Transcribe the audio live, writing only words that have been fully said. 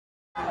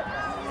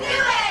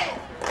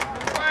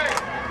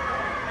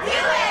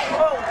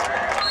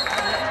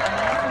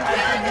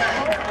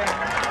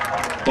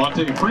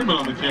Bonte Freeman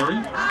on the carry.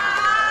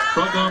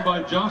 Brought down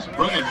by Josh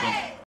Brennington.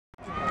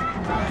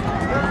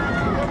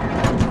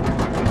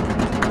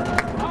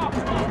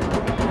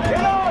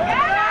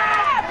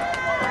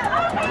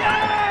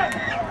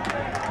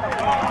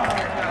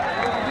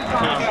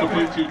 Pass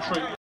complete to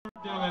Trey.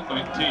 Down at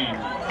 19.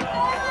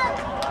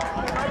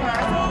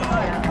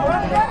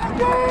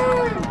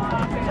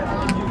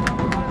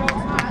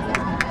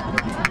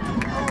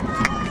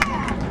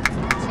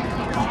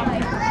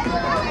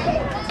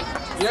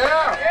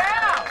 Yeah!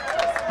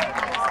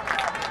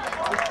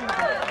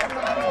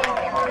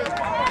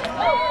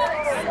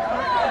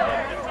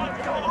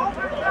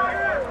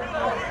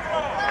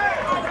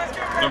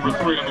 Number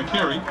 3 on the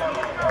carry,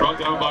 brought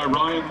down by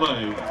Ryan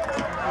Lay.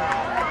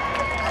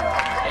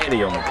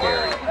 Eddie on the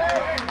carry.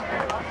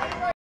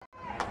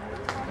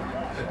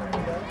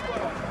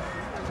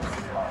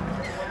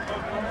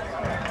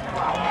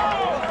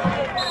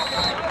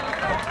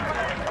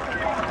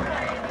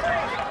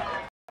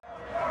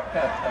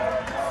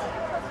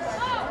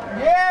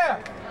 Yeah!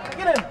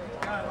 Get in!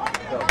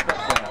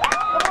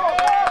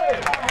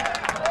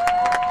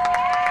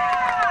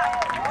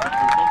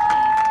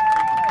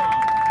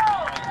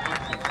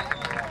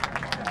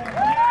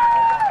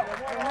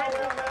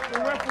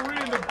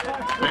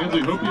 Fans,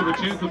 we hope you have a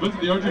chance to visit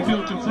the Ardrey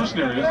Kell concession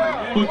areas,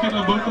 looking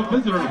on both the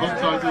visitor and home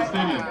sides of the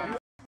stadium.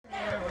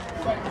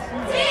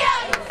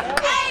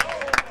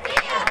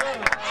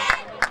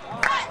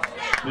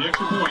 The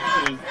extra point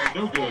is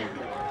no good.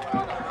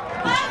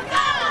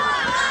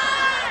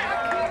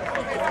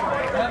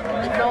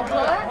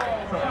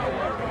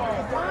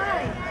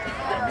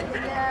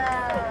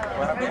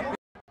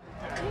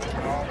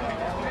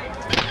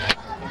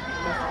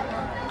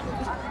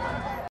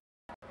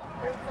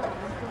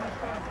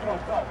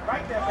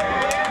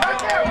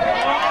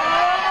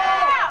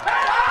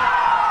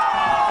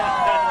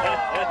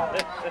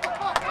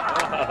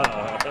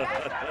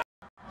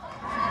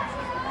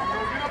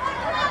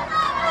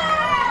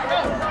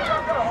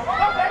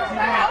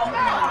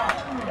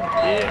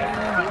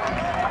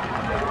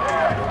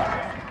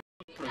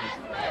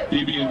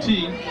 BB&T,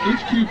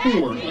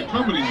 HQ4, the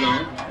company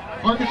zone,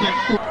 Architect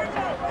 4.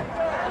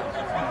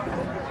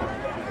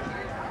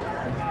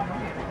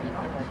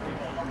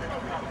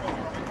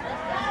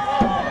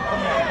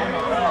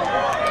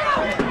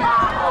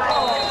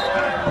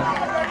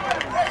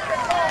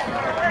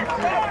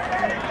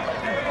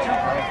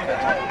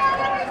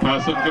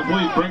 Pass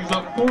incomplete, brings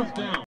up 4th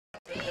down.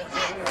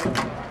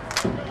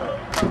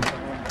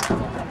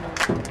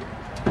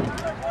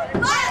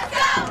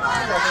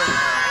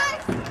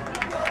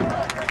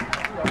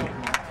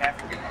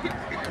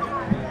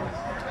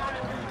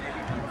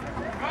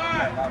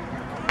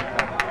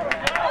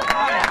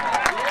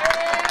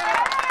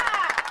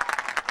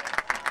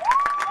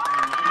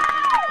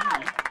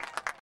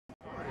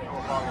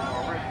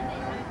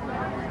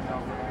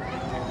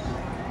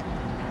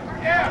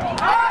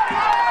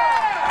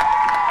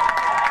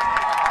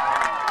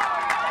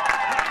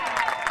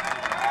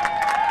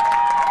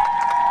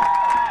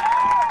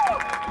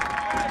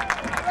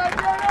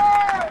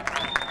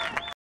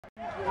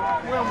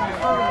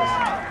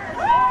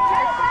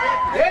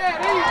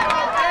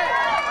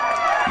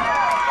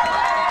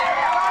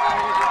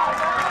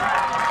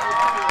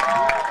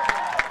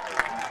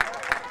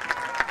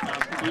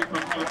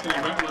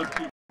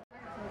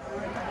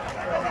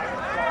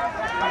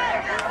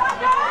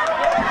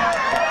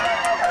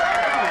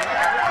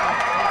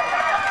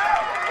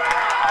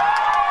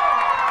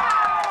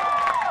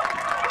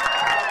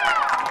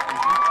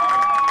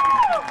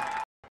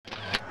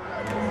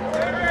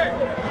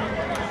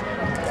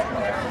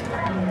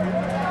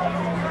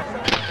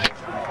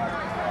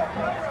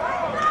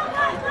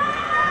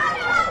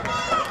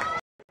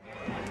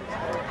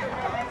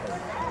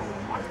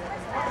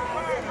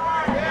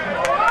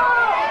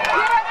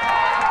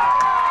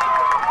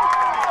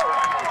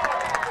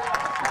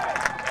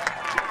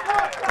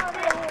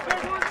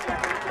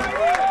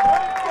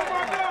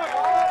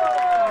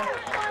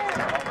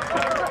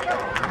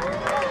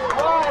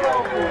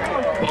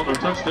 Butler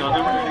touchdown,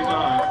 number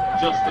 89,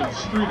 Justin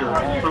Streeter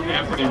from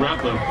Anthony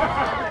Ratliff.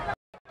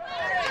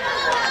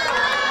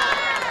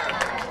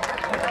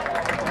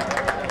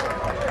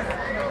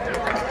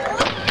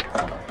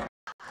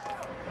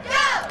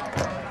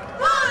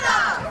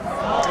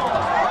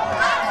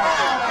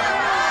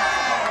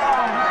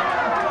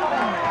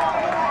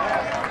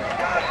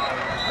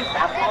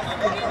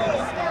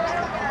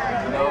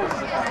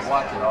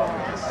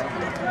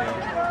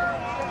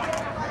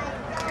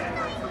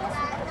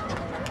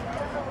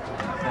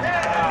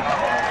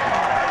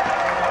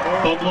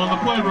 Bubble on the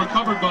play,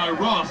 recovered by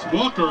Ross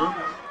Walker.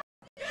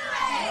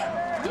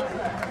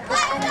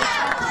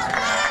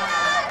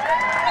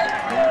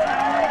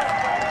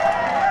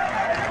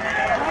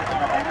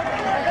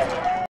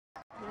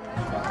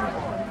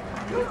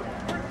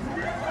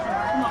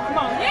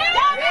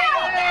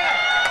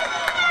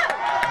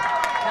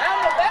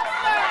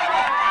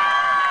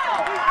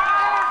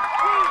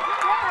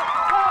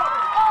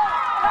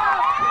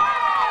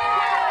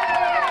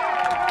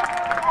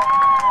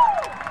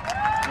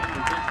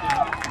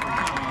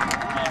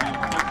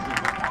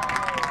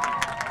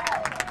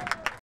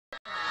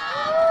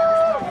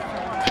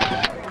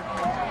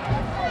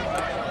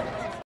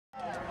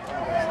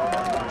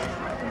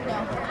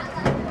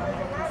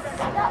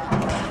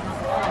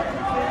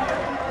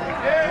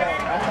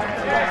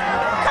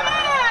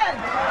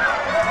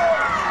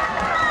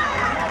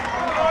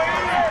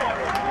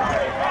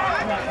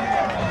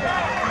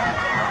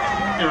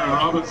 Aaron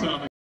Robinson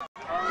on the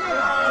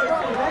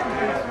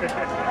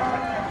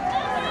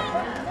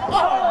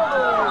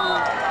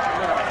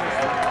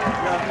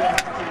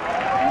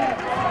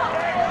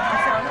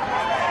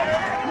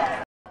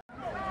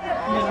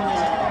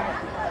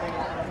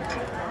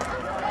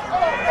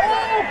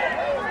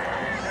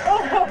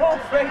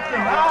faked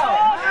him out.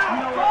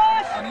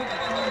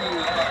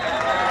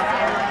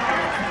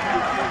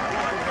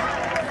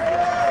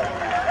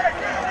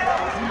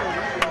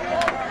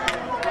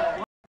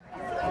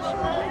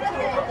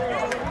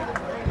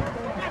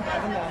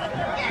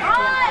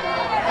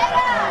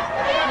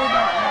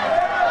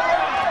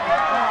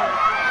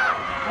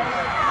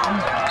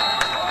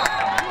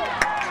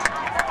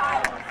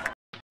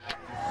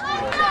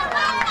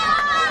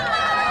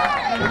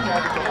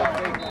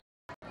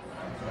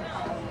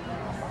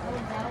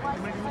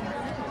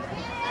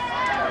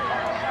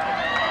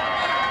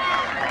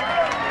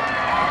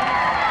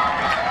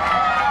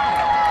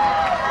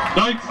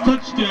 Knights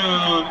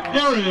touchdown,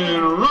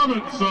 Aaron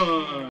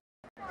Robinson.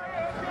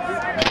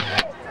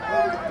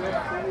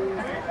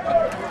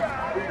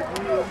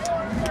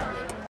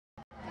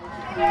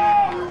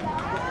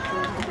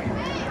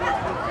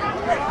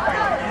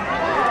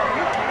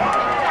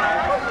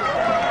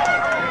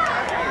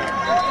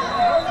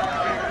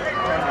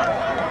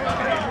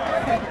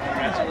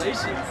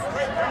 Congratulations.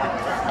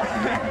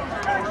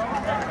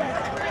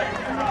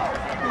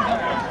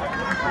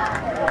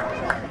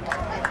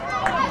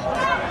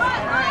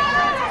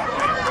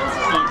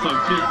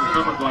 Onside kick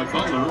recovered by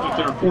Butler at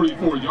their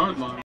 44-yard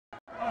line.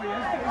 Oh,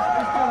 yeah,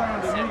 it's still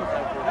underneath.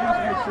 They just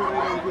make sure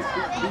they don't get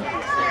deep.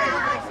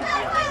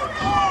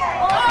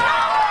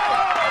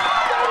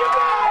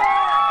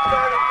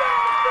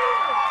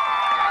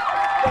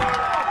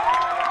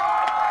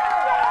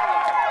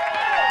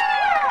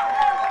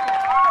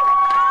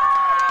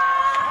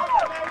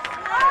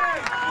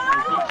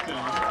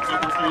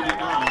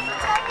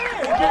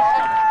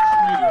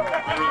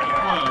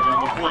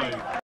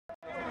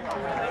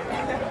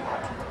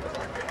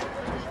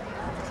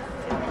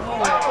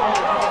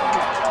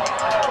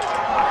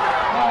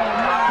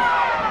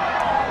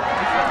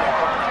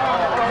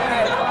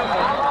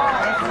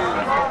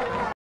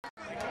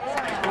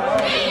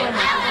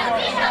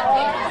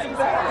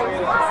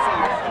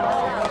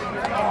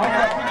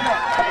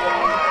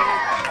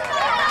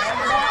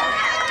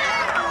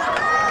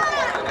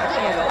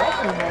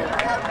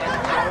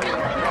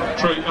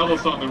 Trey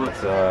Ellis on the right.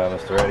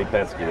 It's Mr. Eddie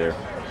Penske there.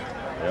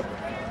 Yep.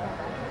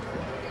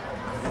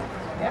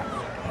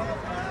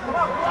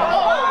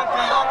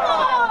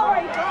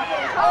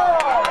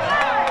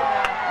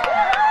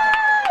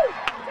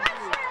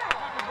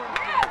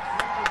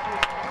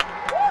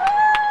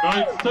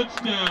 Knights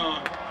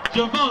touchdown,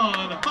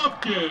 Javon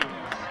Hopkins.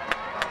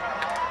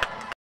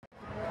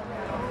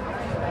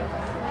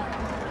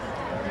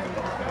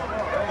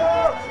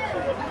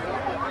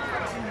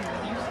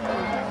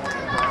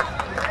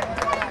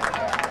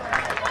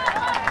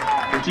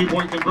 The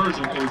two-point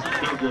conversion is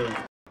no good.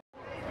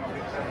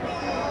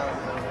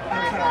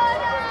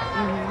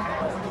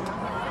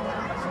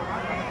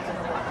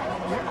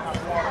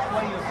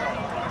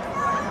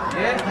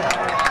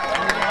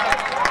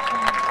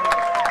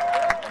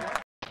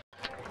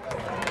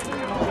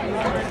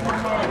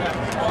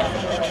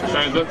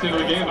 And that's the end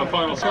of the game. The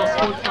final score,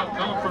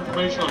 sports.com for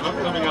information on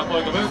upcoming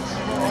athletic events.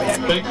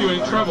 Thank you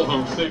and travel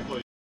home safely.